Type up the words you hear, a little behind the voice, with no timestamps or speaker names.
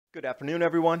Good afternoon,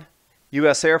 everyone.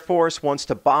 U.S. Air Force wants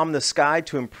to bomb the sky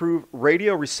to improve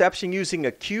radio reception using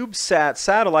a CubeSat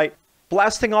satellite,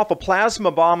 blasting off a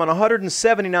plasma bomb on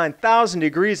 179,000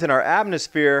 degrees in our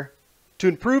atmosphere to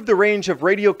improve the range of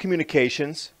radio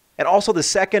communications. And also the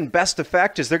second best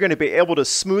effect is they're going to be able to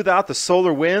smooth out the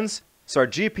solar winds so our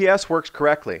GPS works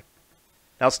correctly.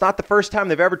 Now, it's not the first time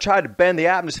they've ever tried to bend the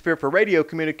atmosphere for radio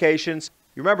communications.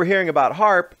 You remember hearing about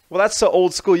HAARP? Well, that's so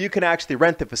old school you can actually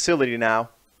rent the facility now.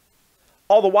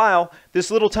 All the while, this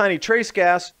little tiny trace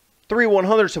gas,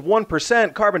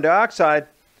 0.03% carbon dioxide,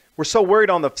 we're so worried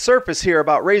on the surface here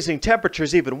about raising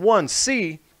temperatures even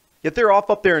 1°C, yet they're off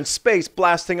up there in space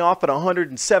blasting off at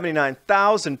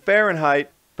 179,000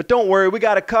 Fahrenheit. But don't worry, we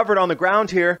got it covered on the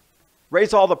ground here.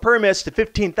 Raise all the permits to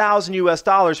 $15,000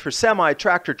 US for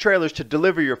semi-tractor trailers to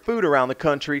deliver your food around the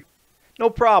country. No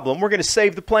problem, we're going to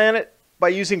save the planet by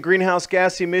using greenhouse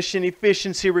gas emission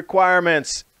efficiency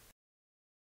requirements.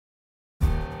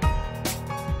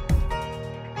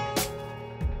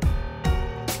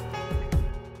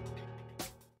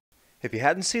 If you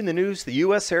hadn't seen the news, the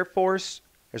U.S. Air Force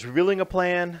is revealing a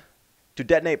plan to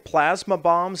detonate plasma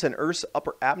bombs in Earth's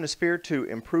upper atmosphere to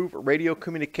improve radio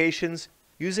communications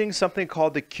using something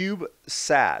called the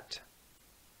CubeSat.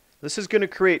 This is going to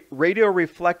create radio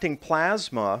reflecting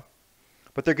plasma,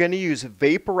 but they're going to use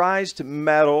vaporized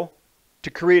metal to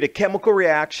create a chemical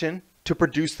reaction to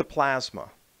produce the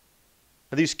plasma.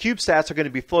 Now, these CubeSats are going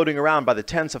to be floating around by the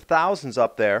tens of thousands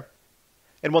up there.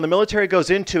 And when the military goes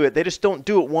into it, they just don't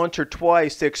do it once or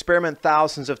twice. They experiment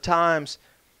thousands of times.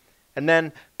 And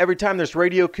then every time there's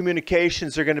radio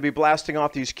communications, they're going to be blasting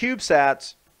off these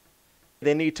CubeSats.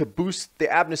 They need to boost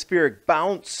the atmospheric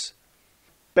bounce,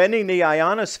 bending the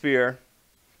ionosphere.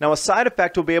 Now, a side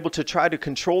effect will be able to try to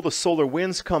control the solar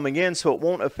winds coming in so it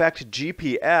won't affect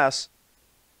GPS.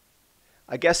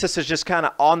 I guess this is just kind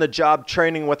of on-the-job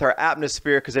training with our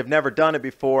atmosphere because they've never done it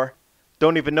before.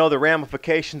 Don't even know the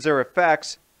ramifications or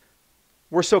effects.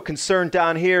 We're so concerned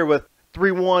down here with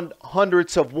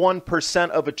 0.03%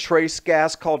 of a trace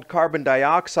gas called carbon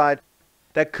dioxide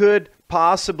that could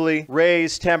possibly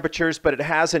raise temperatures, but it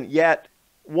hasn't yet.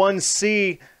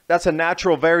 1°C, that's a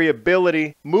natural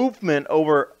variability movement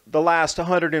over the last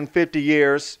 150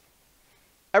 years.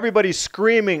 Everybody's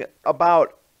screaming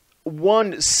about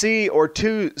 1°C or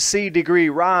 2°C degree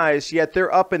rise, yet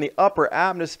they're up in the upper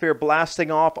atmosphere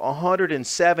blasting off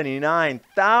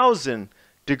 179,000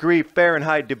 degree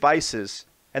Fahrenheit devices.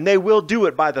 And they will do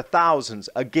it by the thousands,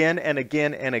 again and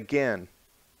again and again.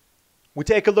 We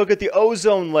take a look at the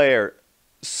ozone layer.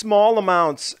 Small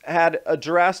amounts had a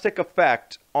drastic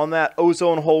effect on that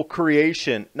ozone hole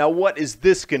creation. Now, what is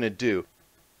this going to do?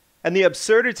 And the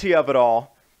absurdity of it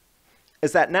all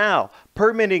is that now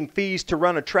permitting fees to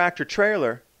run a tractor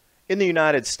trailer, in the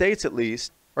United States at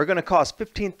least, are going to cost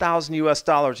 $15,000 US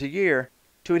a year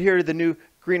to adhere to the new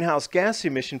greenhouse gas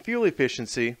emission fuel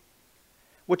efficiency,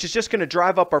 which is just going to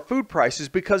drive up our food prices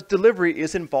because delivery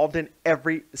is involved in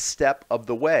every step of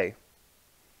the way.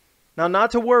 Now,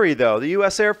 not to worry though, the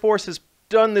U.S. Air Force has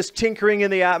done this tinkering in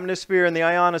the atmosphere and the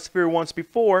ionosphere once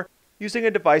before using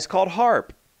a device called HAARP.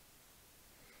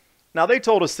 Now, they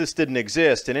told us this didn't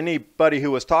exist, and anybody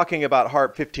who was talking about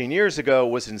HAARP 15 years ago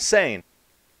was insane.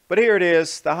 But here it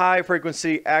is, the High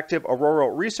Frequency Active Auroral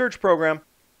Research Program,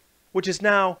 which is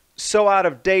now so out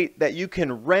of date that you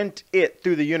can rent it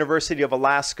through the University of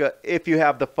Alaska if you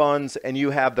have the funds and you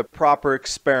have the proper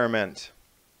experiment.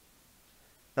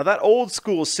 Now, that old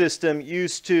school system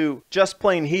used to just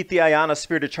plain heat the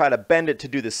ionosphere to try to bend it to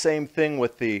do the same thing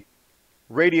with the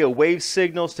radio wave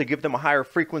signals to give them a higher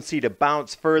frequency to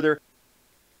bounce further,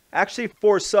 actually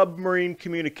for submarine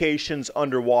communications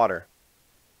underwater.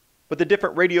 But the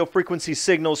different radio frequency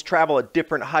signals travel at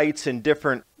different heights and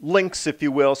different lengths, if you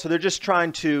will, so they're just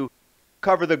trying to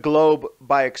cover the globe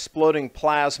by exploding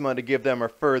plasma to give them a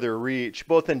further reach,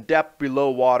 both in depth below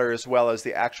water as well as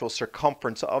the actual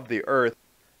circumference of the Earth.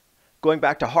 Going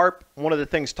back to HAARP, one of the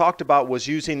things talked about was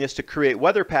using this to create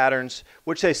weather patterns,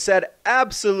 which they said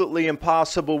absolutely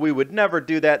impossible. We would never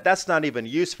do that. That's not even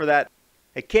use for that.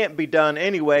 It can't be done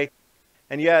anyway.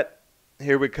 And yet,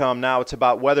 here we come. Now it's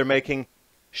about weather making,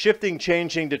 shifting,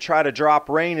 changing to try to drop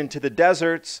rain into the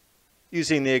deserts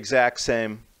using the exact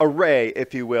same array,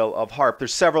 if you will, of HAARP.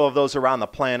 There's several of those around the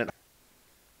planet.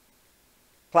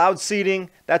 Cloud seeding,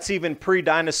 that's even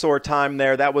pre-dinosaur time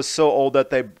there. That was so old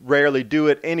that they rarely do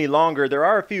it any longer. There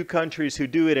are a few countries who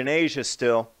do it in Asia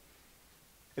still.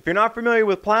 If you're not familiar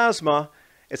with plasma,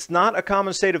 it's not a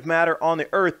common state of matter on the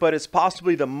Earth, but it's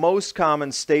possibly the most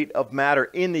common state of matter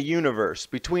in the universe.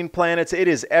 Between planets, it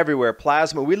is everywhere.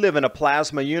 Plasma, we live in a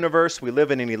plasma universe. We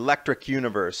live in an electric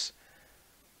universe.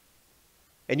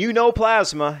 And you know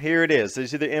plasma, here it is.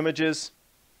 These are the images.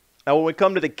 Now when we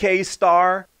come to the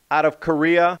K-star out of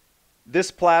Korea,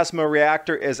 this plasma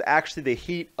reactor is actually the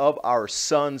heat of our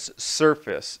sun's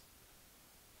surface.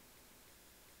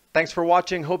 Thanks for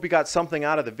watching. Hope you got something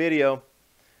out of the video.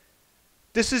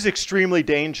 This is extremely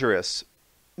dangerous.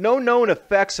 No known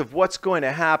effects of what's going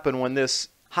to happen when this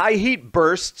high heat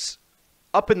bursts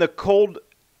up in the cold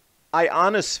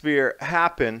ionosphere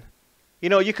happen. You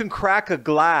know, you can crack a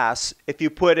glass if you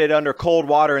put it under cold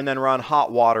water and then run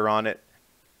hot water on it.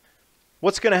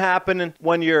 What's going to happen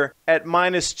when you're at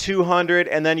minus 200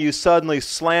 and then you suddenly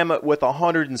slam it with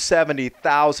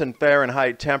 170,000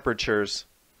 Fahrenheit temperatures?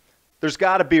 There's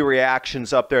got to be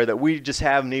reactions up there that we just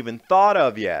haven't even thought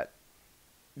of yet.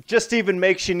 It just even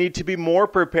makes you need to be more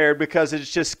prepared because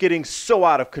it's just getting so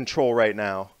out of control right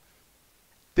now.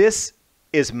 This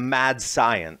is mad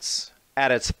science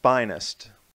at its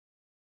finest.